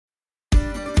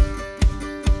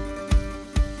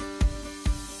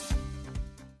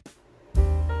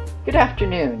Good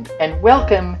afternoon and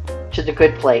welcome to The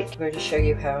Good Plate. I'm going to show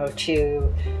you how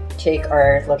to take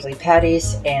our lovely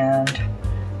patties and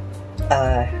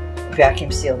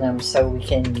vacuum seal them so we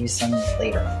can use them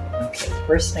later. Okay, the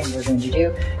first thing we're going to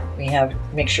do,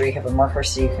 make sure you have a marker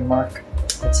so you can mark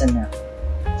what's in there.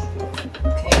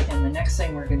 Okay, and the next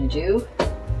thing we're going to do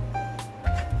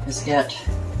is get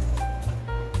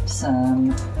some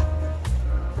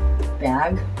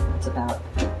bag. That's about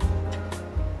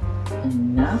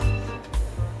enough.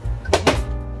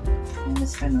 And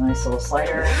just find a nice little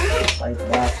slider, slide the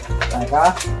bag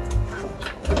off,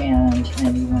 and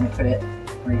then you want to put it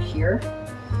right here.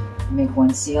 Make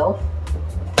one seal,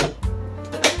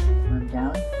 arm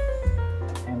down,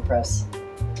 and press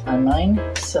online,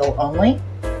 seal only.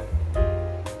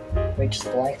 Wait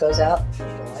till the light goes out,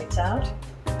 the light's out.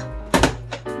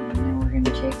 And then we're going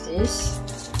to take these,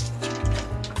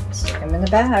 stick them in the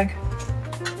bag.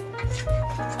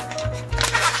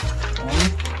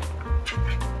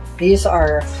 These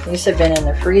have been in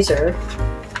the freezer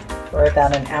for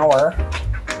about an hour,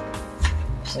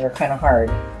 so they're kind of hard.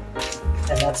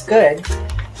 And that's good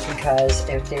because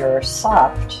if they're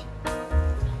soft,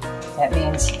 that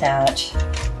means that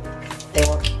they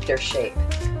will keep their shape.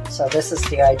 So this is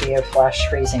the idea of flash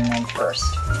freezing them first.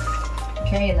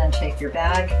 Okay, and then take your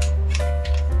bag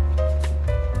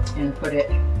and put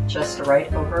it just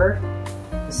right over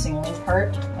the sealing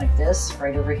part, like this,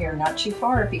 right over here, not too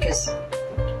far because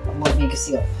won't make a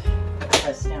seal.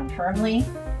 Press down firmly,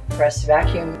 press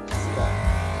vacuum seal.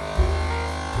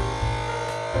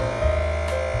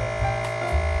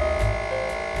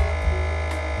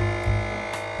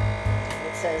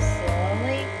 It says seal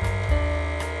only,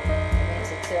 it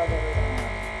means it's sealed everything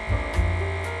out.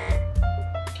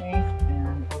 Okay,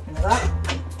 and open it up.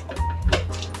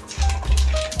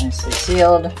 Nicely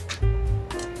sealed.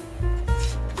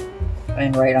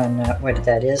 And right on what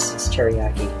that is, it's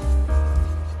teriyaki.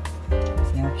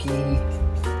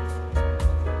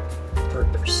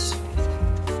 Burgers.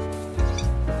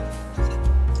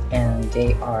 And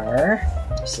they are,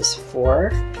 this is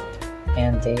 4,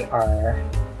 and they are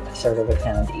sort of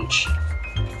 £1 each.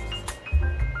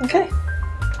 Okay.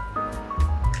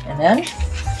 And then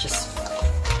just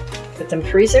put them in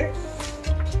the freezer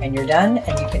and you're done,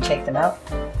 and you can take them out.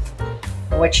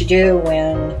 And what you do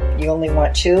when you only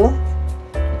want 2,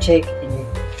 you take and you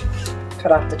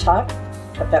cut off the top,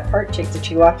 cut that part, take the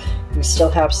 2 off, you still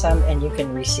have some and you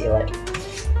can reseal it.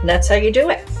 And that's how you do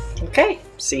it. Okay,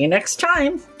 see you next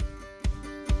time.